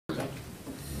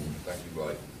Thank you,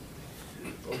 Blake.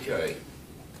 Okay.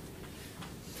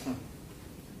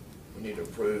 We need to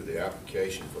approve the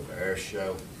application for the air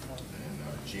show.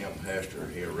 And Jim Hester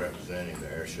here representing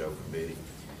the air show committee.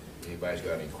 If anybody's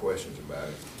got any questions about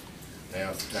it,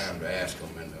 now's the time to ask them.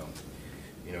 And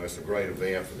you know, it's a great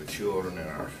event for the children and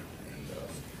our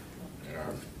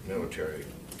military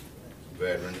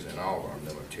veterans and all of our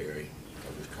military.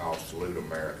 It's called Salute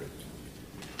America.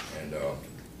 And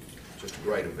just a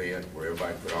great event where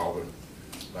everybody put all the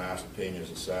nice opinions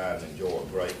aside and enjoy a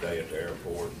great day at the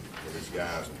airport for these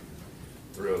guys and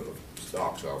thrill the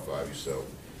socks off of you. So,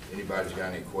 anybody's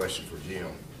got any questions for Jim?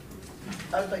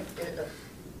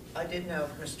 I didn't know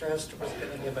if Mr. Hester was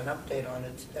going to give an update on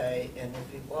it today, and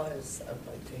if he was, I'd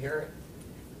like to hear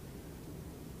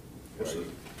it.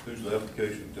 Who's the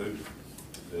application to?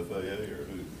 The FAA or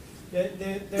who?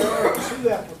 There are two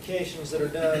applications that are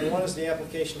done. One is the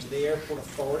application to the Airport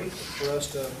Authority for us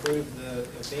to approve the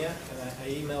event, and I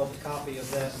emailed a copy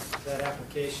of that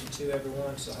application to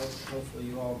everyone, so hopefully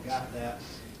you all got that.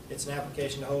 It's an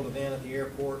application to hold an event at the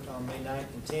airport on May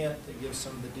 9th and 10th. It gives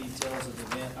some of the details of the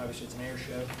event. Obviously, it's an air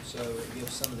show, so it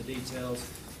gives some of the details,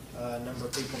 number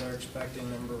of people they're expecting,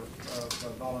 number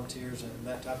of volunteers, and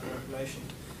that type of information.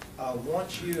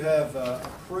 Once you have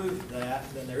approved that,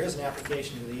 then there is an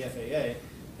application to the FAA,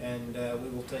 and we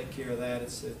will take care of that. I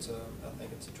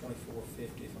think it's a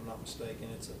 2450, if I'm not mistaken.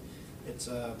 It's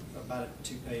about a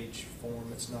 2-page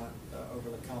form. It's not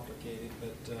overly complicated,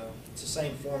 but it's the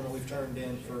same form that we've turned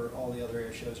in for all the other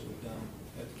air shows we've done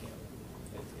at the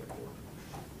airport.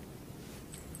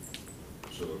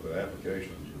 So if the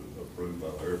application is approved by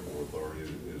the Airport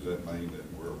Authority, does that mean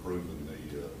that we're approving the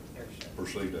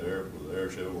proceed to air with the air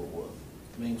show, or what?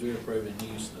 It means we're approving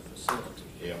use of the facility.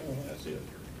 Yeah, that's it.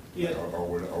 Yeah. Are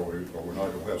we not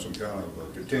going to have some kind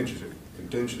of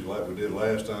contingency like we did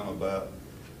last time about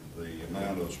the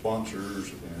amount of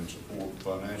sponsors and support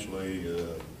financially?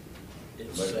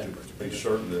 It's to separate. be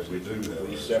certain that we do that.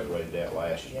 We separated that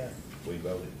last year. Yeah. We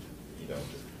voted, you know,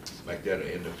 to make that an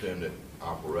independent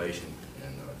operation,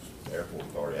 and the Airport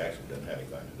Authority actually doesn't have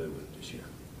anything to do with it this year.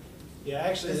 Yeah,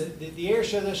 actually, the air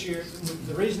show this year,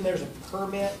 the reason there's a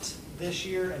permit this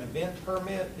year, an event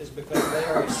permit, is because they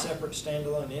are a separate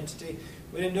standalone entity.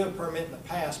 We didn't do a permit in the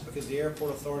past because the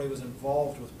Airport Authority was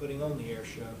involved with putting on the air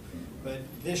show. But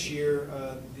this year,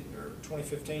 or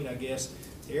 2015, I guess,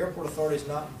 the Airport Authority is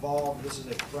not involved. This is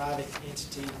a private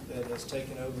entity that has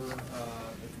taken over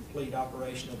the complete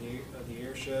operation of the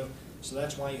air show. So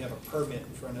that's why you have a permit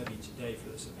in front of you today for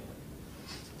this event.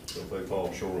 So if they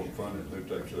fall short on funding, who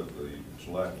takes up the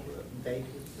slack for that? They do.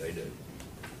 They do.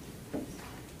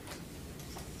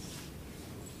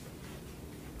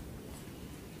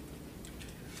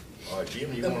 All right,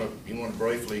 Jim, you want to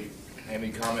briefly have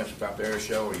any comments about the air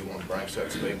show, or you want to bring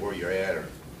something to me where you're at, or?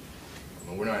 I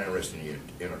mean, we're not interested in you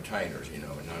entertainers, you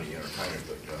know, and none of you entertainers,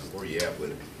 but where are you at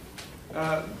with it?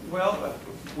 Well,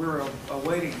 we're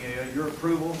awaiting your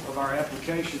approval of our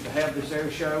application to have this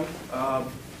air show.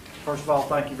 First of all,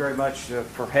 thank you very much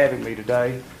for having me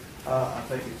today. I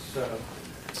think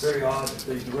it's very odd that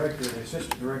the director and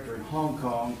assistant director in Hong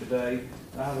Kong today,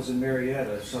 I was in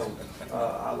Marietta, so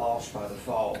I lost by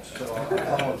default. So I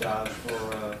apologize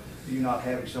for you not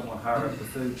having someone higher up the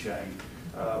food chain.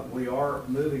 We are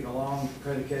moving along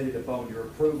predicated upon your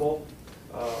approval.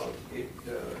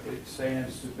 It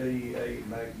stands to be a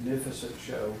magnificent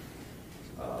show,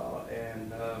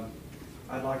 and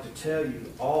I'd like to tell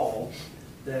you all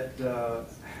that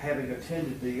having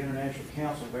attended the International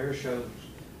Council of Air Shows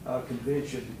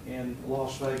convention in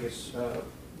Las Vegas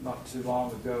not too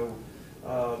long ago,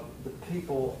 the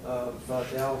people of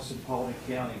Dallas and Paulding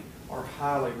County are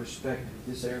highly respected.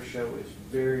 This air show is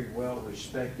very well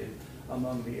respected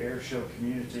among the air show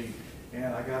community,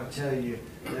 and I got to tell you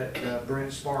that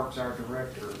Brent Sparks, our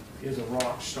director, is a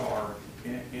rock star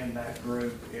in that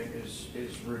group and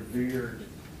is revered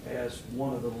as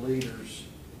one of the leaders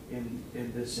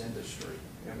in this industry,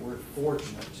 and we're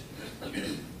fortunate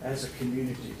as a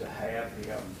community to have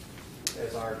him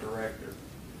as our director.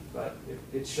 But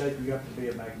it's shaping up to be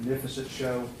a magnificent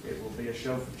show. It will be a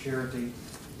show for charity,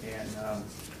 and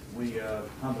we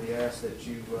humbly ask that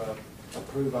you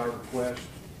approve our request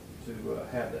to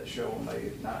have that show on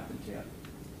May 9th and 10th.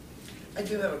 I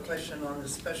do have a question on the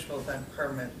special event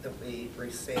permit that we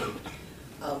received.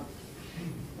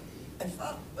 I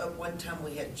thought at one time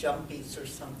we had jumpies or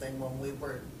something when we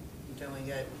were doing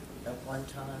it at one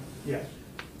time. Yes.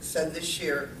 So this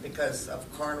year, because of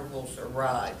carnivals or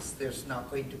rides, there's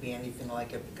not going to be anything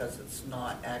like it because it's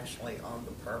not actually on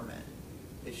the permit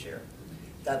this year.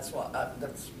 That's what.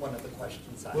 That's one of the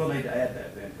questions I We'll have. need to add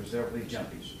that then, because there will be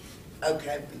jumpies.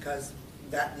 Okay, because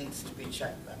that needs to be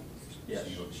checked then. Yes.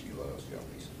 She loves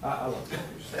jumpies. I love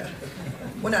jumpies.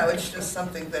 Well, no, it's just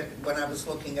something that when I was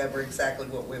looking over exactly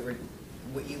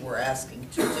what you were asking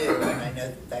to do, and I know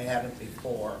that they haven't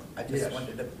before, I just Yes.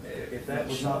 wanted to. If that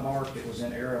was not marked, it was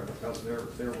in error because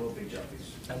there will be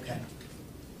jumpies. Okay.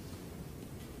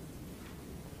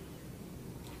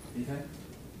 Anything?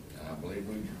 I believe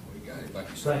we got it. Thank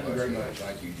you so much. Thank you very much.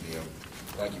 Thank you, Jim.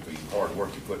 Thank you for your hard work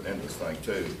you're putting into this thing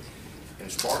too.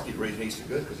 And Sparky's reason he's so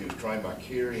good, because he was trained by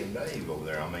Kerry and Dave over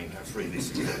there. I mean, that's really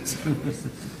good.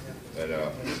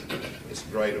 But, it's a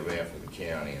great event for the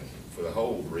county and for the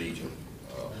whole region.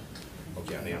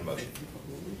 Okay, I need a motion.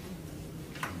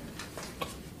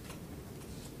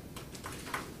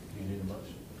 You need a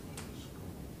motion?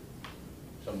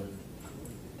 So moved.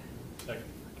 Second.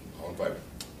 All in favor?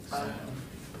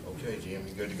 Okay, Jim,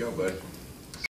 you good to go, bud?